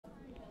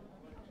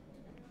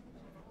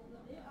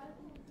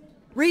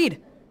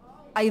Reed,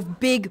 I have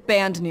big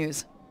band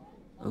news.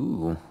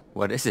 Ooh,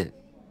 what is it?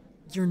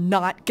 You're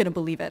not gonna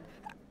believe it.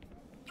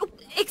 Oh,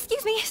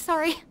 excuse me,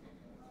 sorry.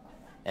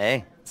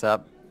 Hey, what's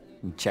up?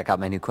 Check out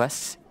my new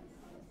quests?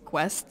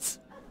 Quests?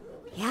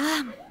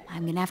 Yeah,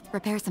 I'm gonna have to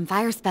prepare some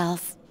fire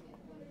spells.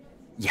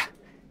 Yeah,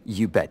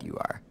 you bet you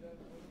are.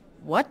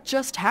 What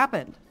just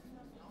happened?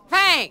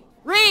 Fang!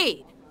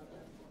 Reed!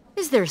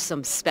 Is there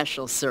some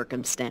special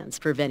circumstance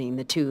preventing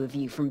the two of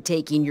you from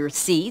taking your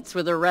seats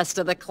with the rest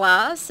of the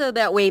class so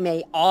that we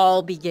may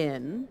all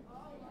begin?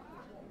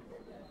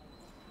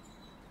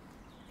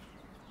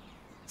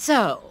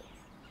 So,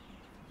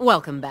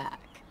 welcome back,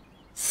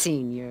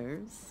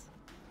 seniors.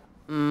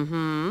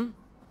 Believe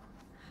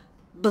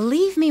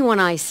me when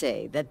I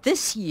say that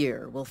this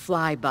year will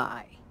fly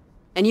by,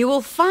 and you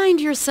will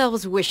find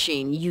yourselves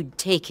wishing you'd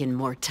taken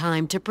more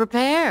time to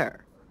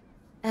prepare.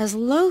 As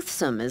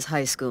loathsome as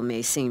high school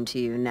may seem to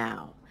you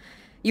now,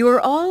 you are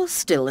all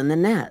still in the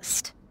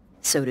nest,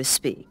 so to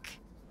speak.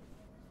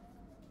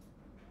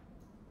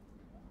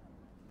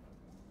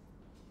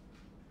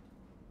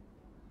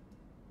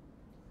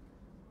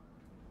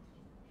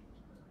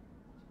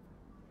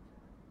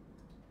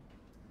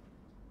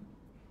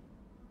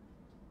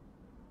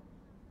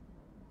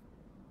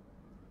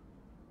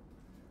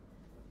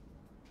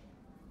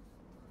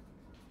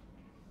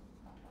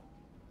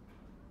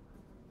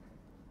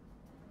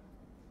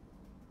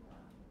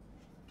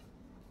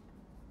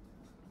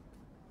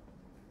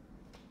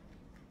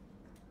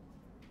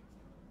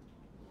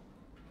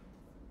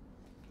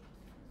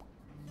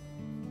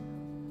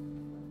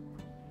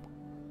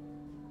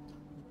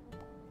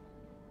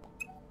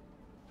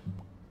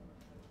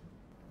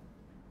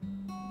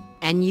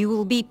 And you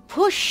will be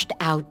pushed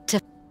out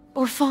to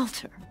or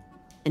falter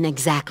in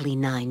exactly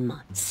 9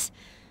 months.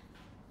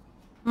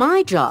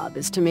 My job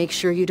is to make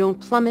sure you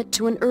don't plummet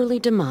to an early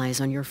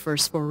demise on your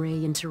first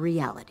foray into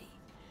reality.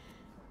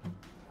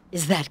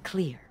 Is that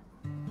clear?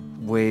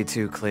 Way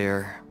too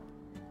clear.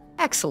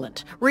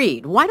 Excellent.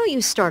 Reed, why don't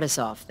you start us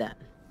off then?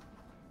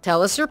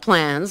 Tell us your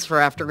plans for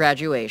after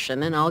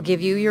graduation, and I'll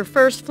give you your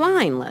first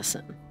flying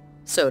lesson,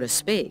 so to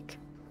speak.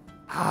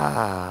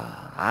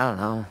 I don't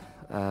know.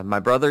 My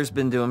brother's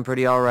been doing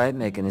pretty alright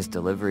making his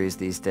deliveries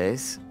these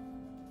days.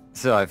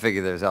 So I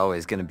figure there's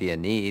always gonna be a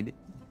need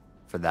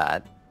for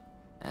that.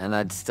 And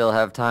I'd still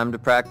have time to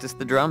practice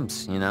the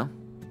drums, you know?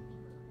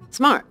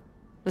 Smart.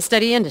 A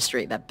steady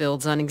industry that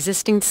builds on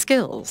existing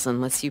skills and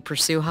lets you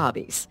pursue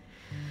hobbies.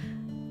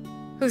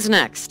 Who's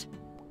next?